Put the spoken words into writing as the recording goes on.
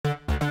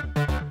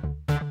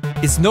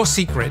It's no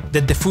secret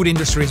that the food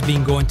industry has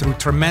been going through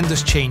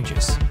tremendous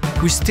changes.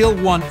 We still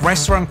want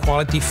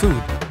restaurant-quality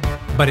food,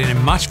 but in a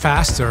much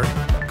faster,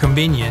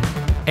 convenient,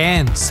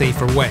 and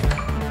safer way.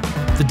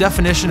 The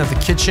definition of the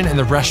kitchen and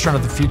the restaurant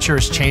of the future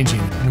is changing,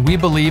 and we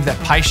believe that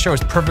Piestro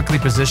is perfectly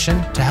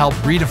positioned to help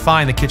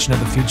redefine the kitchen of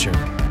the future.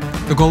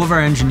 The goal of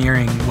our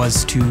engineering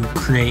was to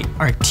create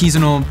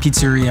artisanal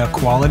pizzeria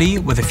quality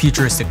with a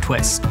futuristic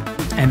twist.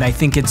 And I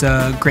think it's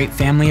a great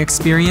family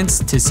experience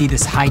to see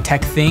this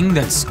high-tech thing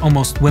that's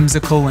almost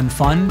whimsical and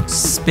fun,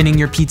 spinning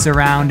your pizza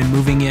around and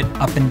moving it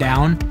up and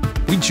down.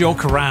 We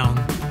joke around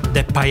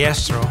that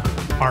Piestro,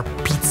 our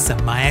pizza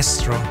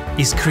maestro,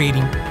 is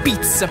creating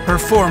pizza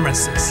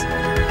performances.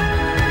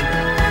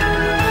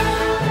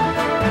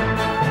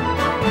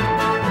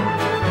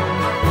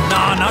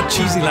 No, not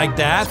cheesy like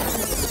that.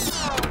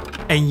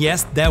 And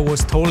yes, that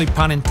was totally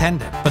pun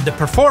intended, but the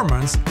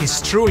performance is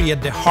truly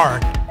at the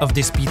heart of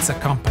this pizza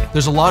company.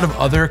 There's a lot of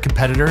other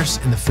competitors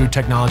in the food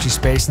technology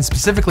space, and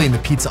specifically in the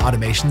pizza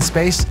automation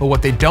space, but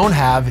what they don't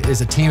have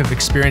is a team of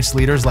experienced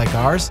leaders like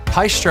ours.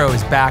 Piestro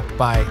is backed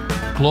by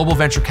global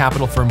venture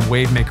capital firm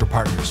Wavemaker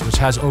Partners, which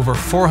has over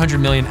 400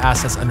 million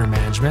assets under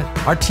management.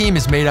 Our team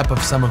is made up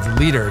of some of the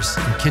leaders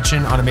in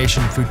kitchen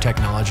automation and food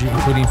technology,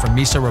 including from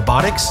Miso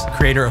Robotics,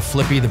 creator of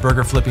Flippy, the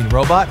burger flipping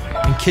robot,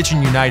 and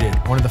Kitchen United,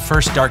 one of the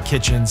first dark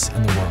kitchens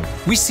in the world.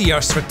 We see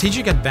our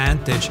strategic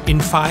advantage in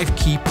 5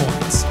 key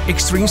points: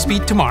 extreme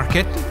speed to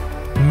market,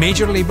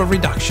 major labor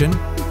reduction,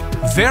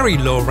 very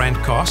low rent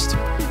cost,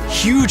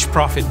 huge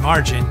profit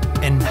margin,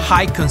 and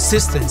high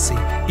consistency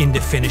in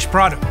the finished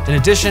product. In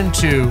addition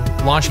to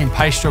launching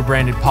Piestro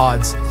branded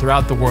pods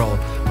throughout the world,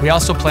 we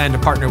also plan to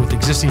partner with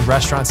existing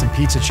restaurants and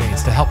pizza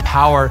chains to help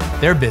power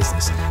their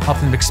business, help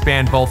them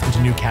expand both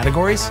into new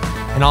categories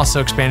and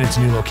also expand into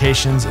new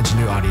locations, into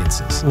new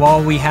audiences.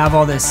 While we have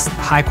all this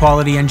high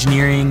quality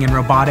engineering and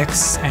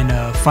robotics and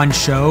a fun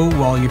show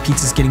while your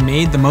pizza's getting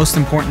made, the most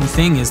important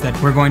thing is that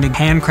we're going to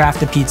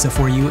handcraft a pizza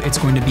for you. It's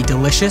going to be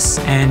delicious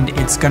and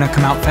it's going to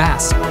come out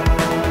fast.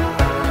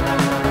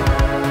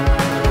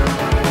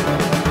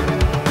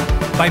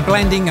 By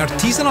blending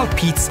artisanal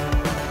pizza,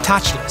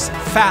 touchless,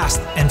 fast,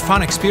 and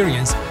fun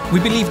experience, we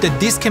believe that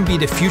this can be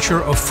the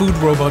future of food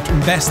robot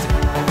investing.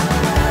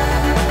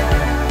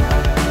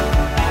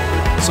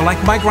 So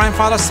like my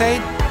grandfather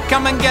said,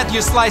 come and get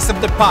your slice of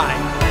the pie.